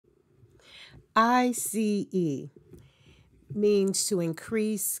ICE means to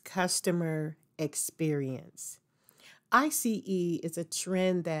increase customer experience. ICE is a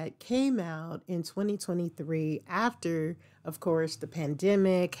trend that came out in 2023 after, of course, the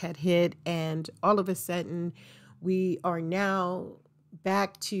pandemic had hit, and all of a sudden, we are now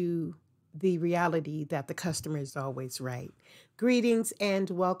back to the reality that the customer is always right. Greetings and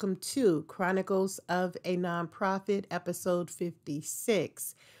welcome to Chronicles of a Nonprofit, episode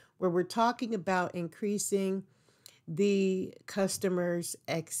 56, where we're talking about increasing the customer's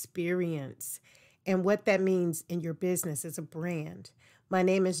experience and what that means in your business as a brand. My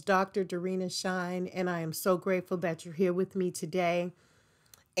name is Dr. Dorena Shine, and I am so grateful that you're here with me today.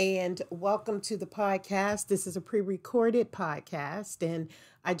 And welcome to the podcast. This is a pre recorded podcast, and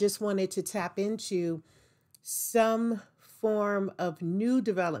I just wanted to tap into some form of new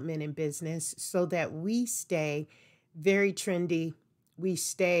development in business so that we stay very trendy, we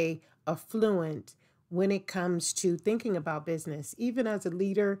stay affluent when it comes to thinking about business, even as a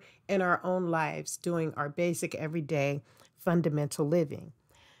leader in our own lives, doing our basic everyday fundamental living.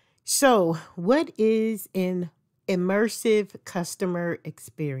 So, what is an immersive customer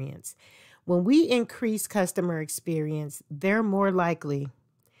experience? When we increase customer experience, they're more likely,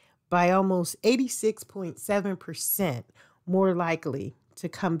 by almost 86.7%, more likely to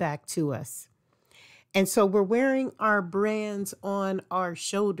come back to us. And so we're wearing our brands on our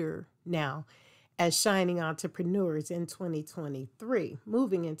shoulder now as shining entrepreneurs in 2023,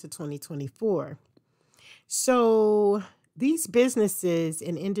 moving into 2024. So these businesses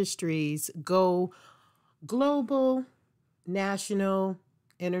and industries go global, national,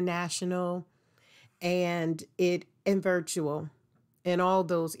 international, and virtual in all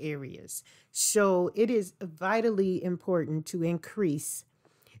those areas. So it is vitally important to increase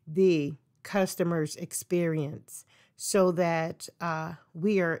the customer's experience so that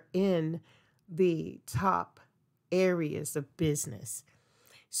we are in the top areas of business.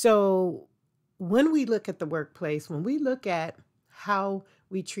 So when we look at the workplace, when we look at how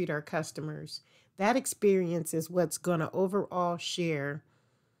we treat our customers, that experience is what's going to overall share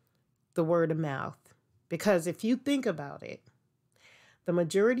the word of mouth. Because if you think about it, the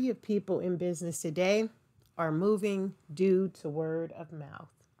majority of people in business today are moving due to word of mouth.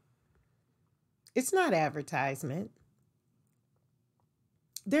 It's not advertisement.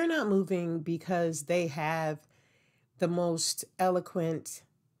 They're not moving because they have the most eloquent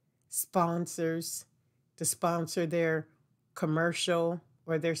sponsors to sponsor their commercial,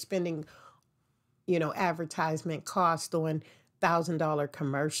 or they're spending, advertisement cost on $1,000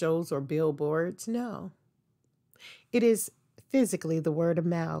 commercials or billboards. No, it is physically the word of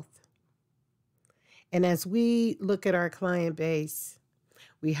mouth. And as we look at our client base,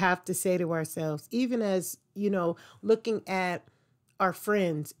 we have to say to ourselves, even as, looking at our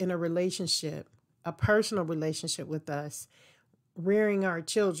friends in a relationship, a personal relationship with us, rearing our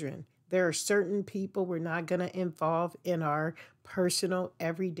children, there are certain people we're not going to involve in our personal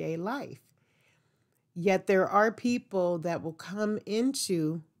everyday life. Yet there are people that will come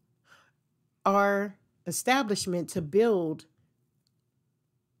into our establishment to build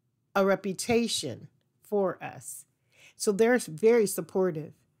a reputation for us. So they're very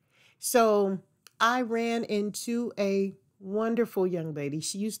supportive. So I ran into a wonderful young lady.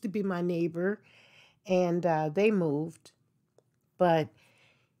 She used to be my neighbor, and they moved. But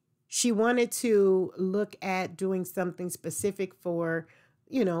she wanted to look at doing something specific for,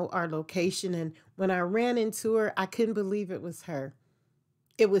 our location. And when I ran into her, I couldn't believe it was her.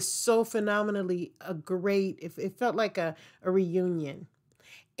 It was so phenomenally it felt like a reunion.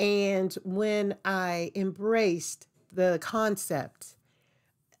 And when I embraced the concept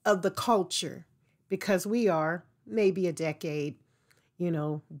of the culture, because we are maybe a decade,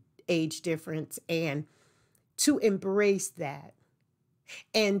 age difference, and to embrace that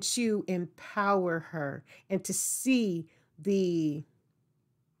and to empower her and to see the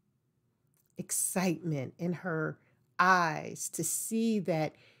excitement in her eyes, to see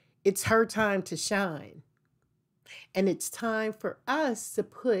that it's her time to shine. And it's time for us to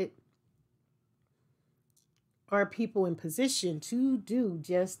put our people in position to do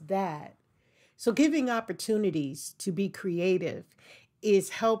just that. So giving opportunities to be creative is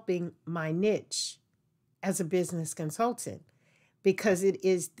helping my niche as a business consultant, because it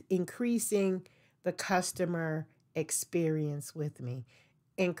is increasing the customer experience with me,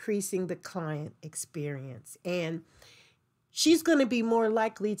 increasing the client experience. And she's going to be more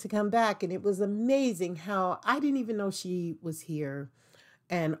likely to come back. And it was amazing how I didn't even know she was here.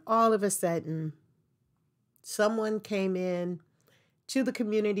 And all of a sudden, someone came in to the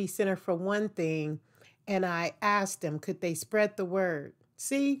community center for one thing, and I asked them, could they spread the word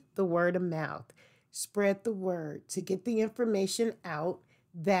See, the word of mouth. Spread the word to get the information out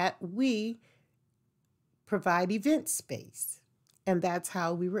that we provide event space. And that's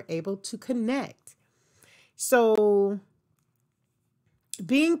how we were able to connect. So,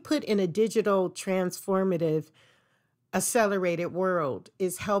 being put in a digital transformative accelerated world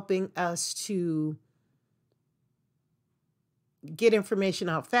is helping us to get information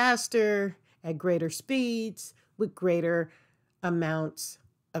out faster, at greater speeds, with greater amounts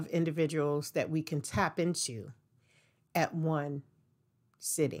of individuals that we can tap into at one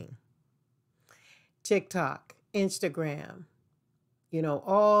sitting. TikTok, Instagram,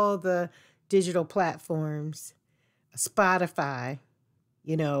 all the digital platforms, Spotify,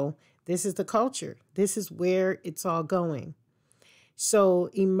 this is the culture. This is where it's all going. So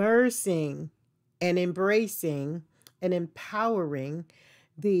immersing and embracing and empowering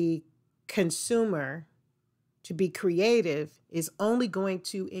the consumer to be creative is only going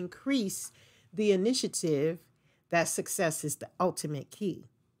to increase the initiative that success is the ultimate key.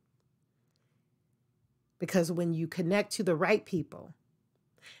 Because when you connect to the right people,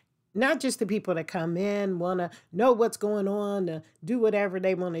 not just the people that come in, want to know what's going on, do whatever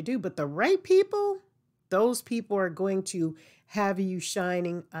they want to do, but the right people, those people are going to have you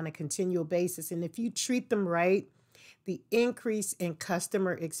shining on a continual basis. And if you treat them right, the increase in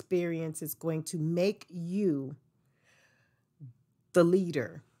customer experience is going to make you the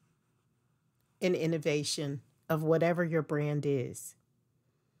leader in innovation of whatever your brand is.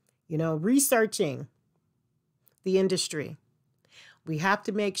 Researching the industry. We have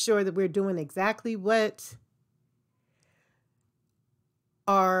to make sure that we're doing exactly what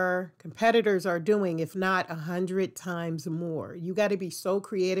our competitors are doing, if not 100 times more. You got to be so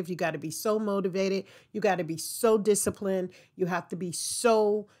creative. You got to be so motivated. You got to be so disciplined. You have to be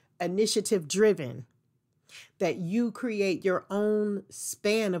so initiative driven that you create your own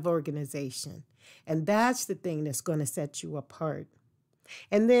span of organization. And that's the thing that's going to set you apart.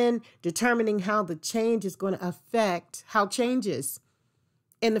 And then determining how the change is going to affect, how changes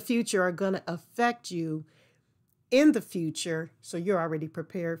in the future are going to affect you in the future. So you're already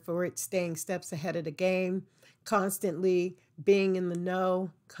prepared for it, staying steps ahead of the game, constantly being in the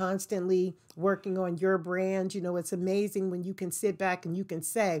know, constantly working on your brand. It's amazing when you can sit back and you can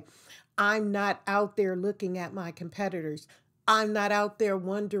say, I'm not out there looking at my competitors. I'm not out there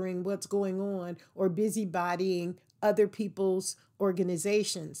wondering what's going on or busybodying other people's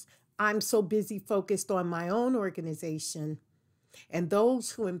organizations. I'm so busy focused on my own organization and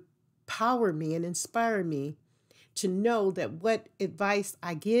those who empower me and inspire me to know that what advice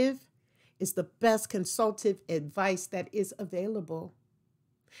I give is the best consultative advice that is available,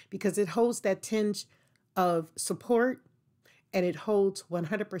 because it holds that tinge of support and it holds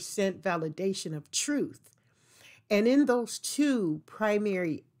 100% validation of truth. And in those two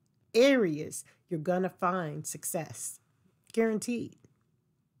primary areas, you're going to find success, guaranteed.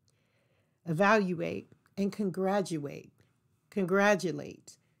 Evaluate and congratulate.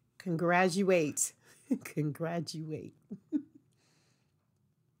 Congratulate. Congratulate. Congratulate.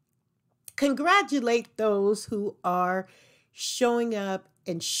 Congratulate those who are showing up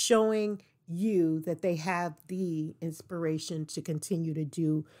and showing you that they have the inspiration to continue to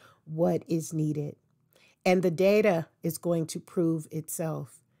do what is needed. And the data is going to prove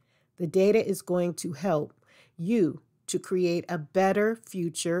itself. The data is going to help you to create a better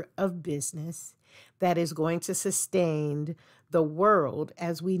future of business that is going to sustain the world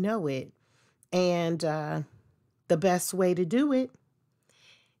as we know it. And the best way to do it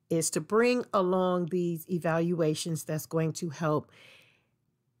is to bring along these evaluations that's going to help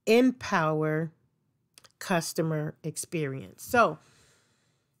empower customer experience. So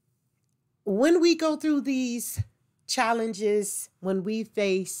when we go through these challenges, when we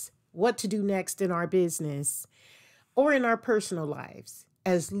face what to do next in our business or in our personal lives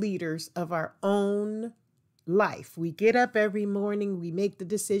as leaders of our own life, we get up every morning, we make the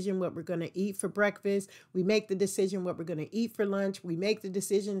decision what we're going to eat for breakfast, we make the decision what we're going to eat for lunch, we make the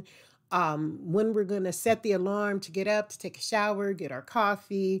decision when we're going to set the alarm to get up, to take a shower, get our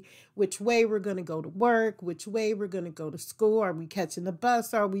coffee, which way we're going to go to work, which way we're going to go to school. Are we catching the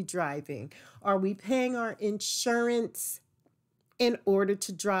bus? Are we driving? Are we paying our insurance in order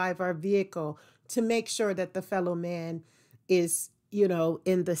to drive our vehicle, to make sure that the fellow man is,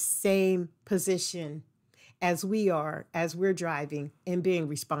 in the same position as we are, as we're driving and being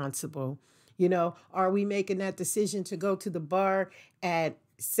responsible? Are we making that decision to go to the bar at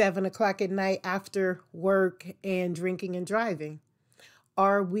 7 o'clock at night after work and drinking and driving?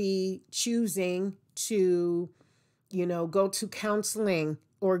 Are we choosing to, go to counseling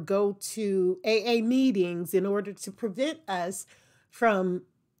or go to AA meetings in order to prevent us from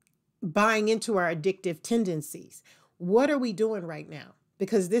buying into our addictive tendencies. What are we doing right now?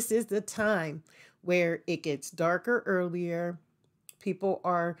 Because this is the time where it gets darker earlier. People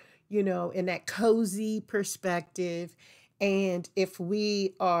are, in that cozy perspective. And if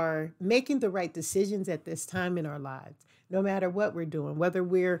we are making the right decisions at this time in our lives, no matter what we're doing, whether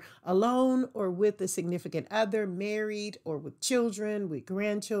we're alone or with a significant other, married or with children, with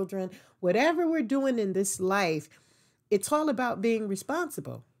grandchildren, whatever we're doing in this life, it's all about being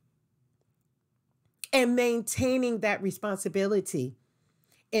responsible and maintaining that responsibility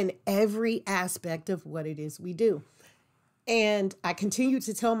in every aspect of what it is we do. And I continue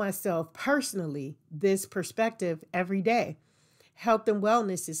to tell myself personally this perspective every day. Health and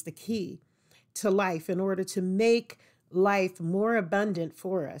wellness is the key to life. In order to make life more abundant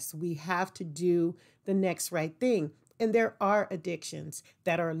for us, we have to do the next right thing. And there are addictions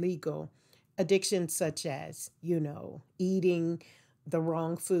that are legal. Addictions such as, eating the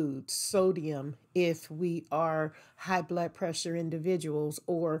wrong foods, sodium, if we are high blood pressure individuals,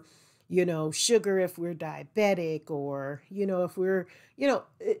 or sugar if we're diabetic, or, if we're,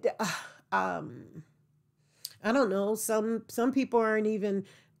 I don't know, some people aren't even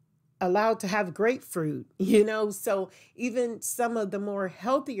allowed to have grapefruit, so even some of the more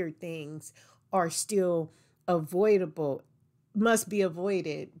healthier things are still avoidable, must be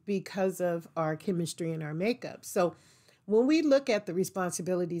avoided because of our chemistry and our makeup. So when we look at the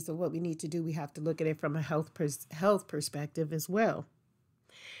responsibilities of what we need to do, we have to look at it from a health perspective as well.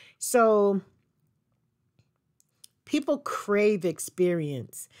 So people crave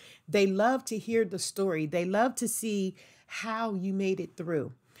experience. They love to hear the story. They love to see how you made it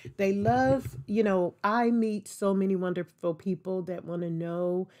through. They love, I meet so many wonderful people that want to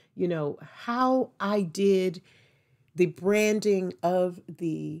know, how I did the branding of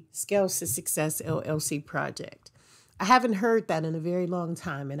the Scales to Success LLC project. I haven't heard that in a very long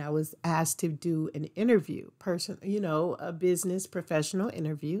time. And I was asked to do an interview, a business professional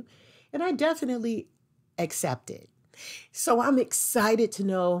interview. And I definitely accepted. So I'm excited to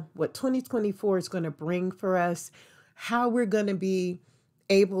know what 2024 is going to bring for us, how we're going to be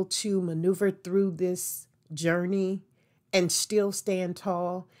able to maneuver through this journey and still stand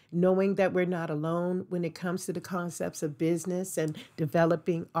tall, knowing that we're not alone when it comes to the concepts of business and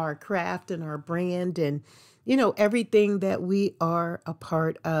developing our craft and our brand and, everything that we are a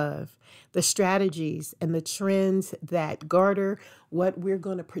part of, the strategies and the trends that garner what we're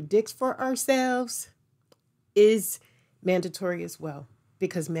going to predict for ourselves is mandatory as well,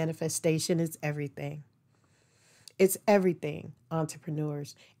 because manifestation is everything. It's everything,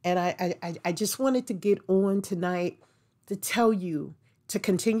 entrepreneurs. And I just wanted to get on tonight to tell you to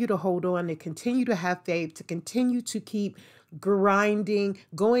continue to hold on, to continue to have faith, to continue to keep grinding,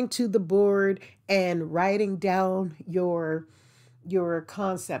 going to the board and writing down your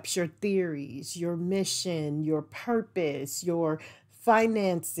concepts, your theories, your mission, your purpose, your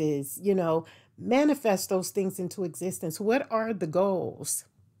finances, manifest those things into existence. What are the goals?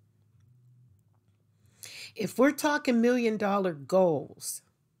 If we're talking $1 million goals,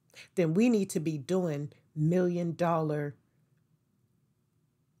 then we need to be doing $1 million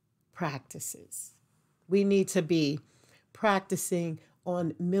practices. We need to be practicing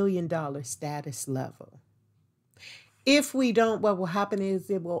on $1 million status level. If we don't, what will happen is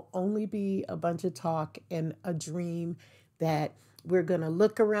it will only be a bunch of talk and a dream that we're going to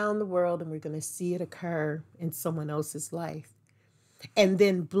look around the world and we're going to see it occur in someone else's life. And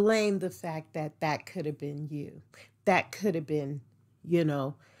then blame the fact that that could have been you. That could have been,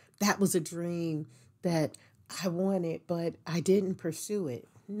 that was a dream that I wanted, but I didn't pursue it.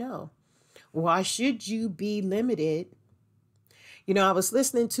 No. Why should you be limited? I was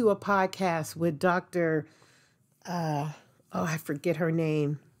listening to a podcast with Dr. I forget her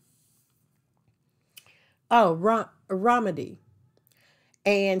name. Ramadi.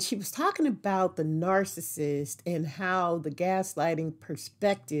 And she was talking about the narcissist and how the gaslighting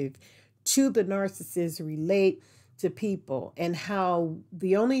perspective to the narcissist relate to people, and how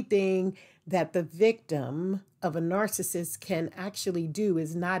the only thing that the victim of a narcissist can actually do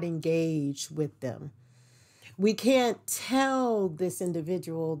is not engage with them. We can't tell this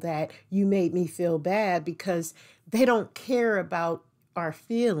individual that you made me feel bad because they don't care about our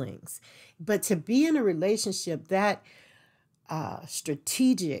feelings. But to be in a relationship that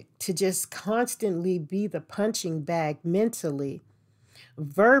strategic, to just constantly be the punching bag mentally,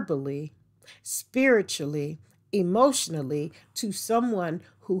 verbally, spiritually, emotionally to someone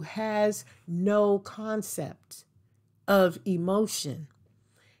who has no concept of emotion,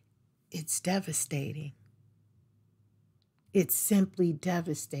 it's devastating. It's simply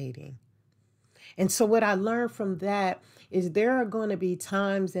devastating. And so what I learned from that is there are going to be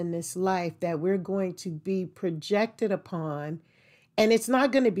times in this life that we're going to be projected upon, and it's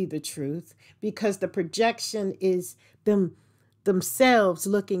not going to be the truth because the projection is themselves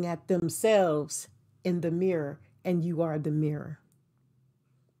looking at themselves in the mirror, and you are the mirror.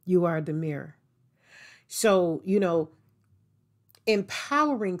 You are the mirror. So,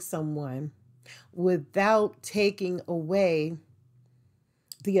 empowering someone without taking away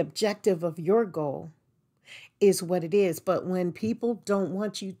the objective of your goal is what it is. But when people don't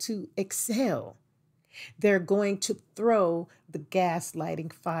want you to excel, they're going to throw the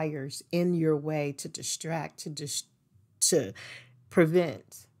gaslighting fires in your way to distract, to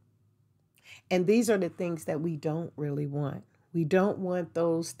prevent. And these are the things that we don't really want. We don't want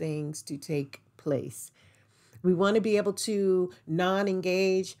those things to take place. We want to be able to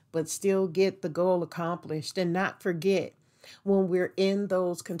non-engage, but still get the goal accomplished and not forget when we're in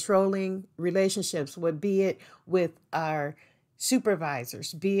those controlling relationships, be it with our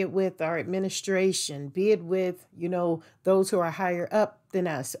supervisors, be it with our administration, be it with, those who are higher up than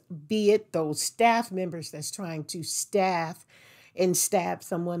us, be it those staff members that's trying to staff and stab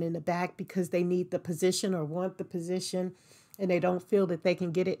someone in the back because they need the position or want the position and they don't feel that they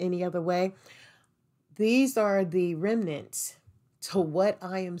can get it any other way. These are the remnants to what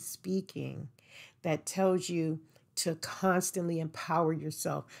I am speaking that tells you to constantly empower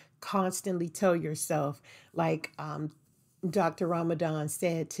yourself, constantly tell yourself, like Dr. Ramadan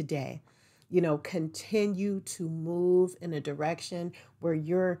said today, continue to move in a direction where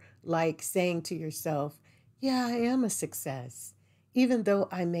you're like saying to yourself, yeah, I am a success. Even though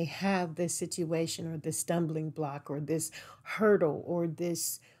I may have this situation or this stumbling block or this hurdle or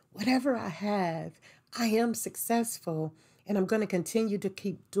this whatever I have, I am successful. And I'm going to continue to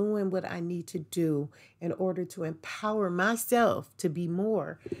keep doing what I need to do in order to empower myself to be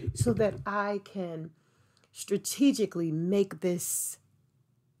more so that I can strategically make this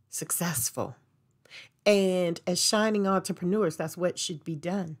successful. And as shining entrepreneurs, that's what should be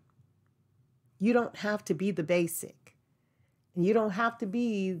done. You don't have to be the basic. And you don't have to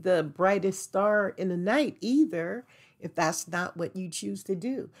be the brightest star in the night either, if that's not what you choose to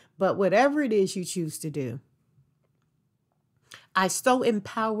do. But whatever it is you choose to do, I so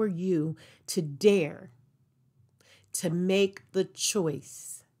empower you to dare to make the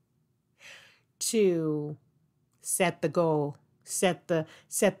choice to set the goal, set the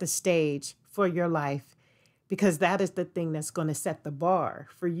stage for your life, because that is the thing that's going to set the bar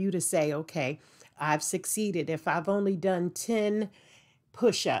for you to say, okay, I've succeeded. If I've only done 10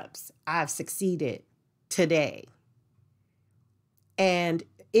 push-ups, I've succeeded today. And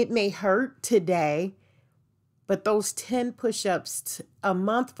it may hurt today, but those 10 push-ups a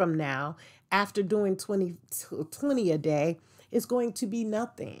month from now, after doing 20 a day, is going to be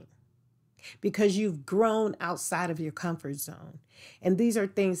nothing because you've grown outside of your comfort zone. And these are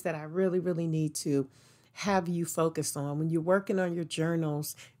things that I really, really need to have you focus on. When you're working on your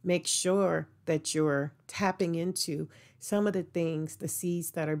journals, make sure that you're tapping into some of the things, the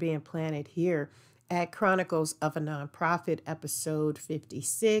seeds that are being planted here at Chronicles of a Nonprofit, episode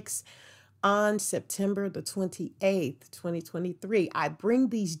 56. On September the 28th, 2023. I bring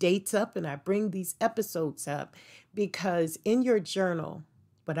these dates up and I bring these episodes up because in your journal,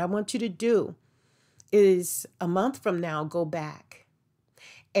 what I want you to do is a month from now, go back.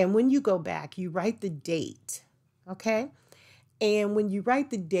 And when you go back, you write the date, okay? And when you write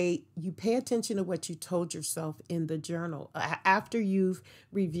the date, you pay attention to what you told yourself in the journal after you've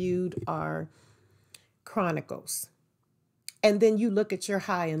reviewed our chronicles. And then you look at your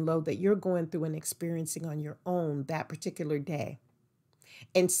high and low that you're going through and experiencing on your own that particular day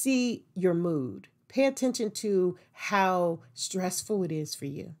and see your mood. Pay attention to how stressful it is for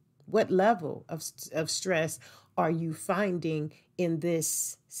you. What level of stress are you finding in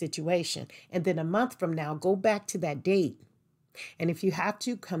this situation? And then a month from now, go back to that date. And if you have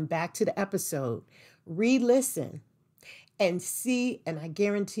to, come back to the episode, re-listen and see, and I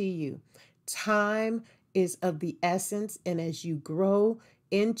guarantee you, time is of the essence. And as you grow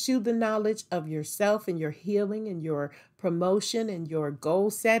into the knowledge of yourself and your healing and your promotion and your goal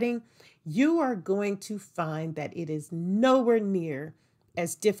setting, you are going to find that it is nowhere near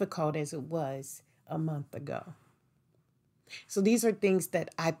as difficult as it was a month ago. So these are things that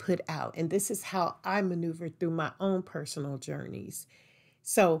I put out, and this is how I maneuver through my own personal journeys.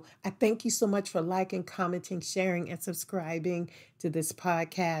 So I thank you so much for liking, commenting, sharing, and subscribing to this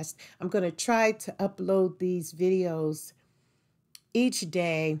podcast. I'm going to try to upload these videos each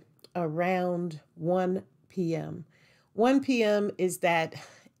day around 1 p.m. 1 p.m. is that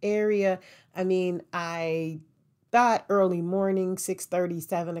area. I mean, I thought early morning, 6:30,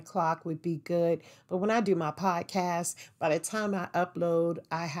 7 o'clock would be good. But when I do my podcast, by the time I upload,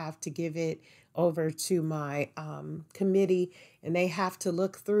 I have to give it over to my committee, and they have to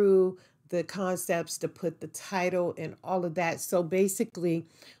look through the concepts to put the title and all of that. So basically,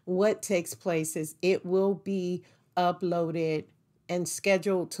 what takes place is it will be uploaded and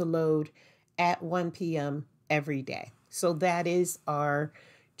scheduled to load at 1 p.m. every day. So that is our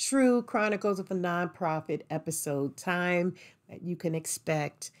True Chronicles of a Nonprofit episode time that you can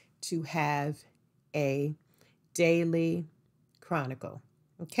expect to have a daily chronicle.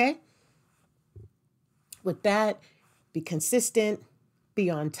 Okay? With that, be consistent, be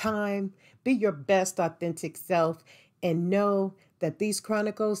on time, be your best authentic self, and know that these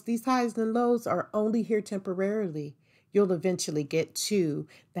chronicles, these highs and lows, are only here temporarily. You'll eventually get to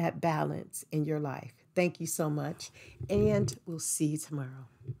that balance in your life. Thank you so much, and we'll see you tomorrow.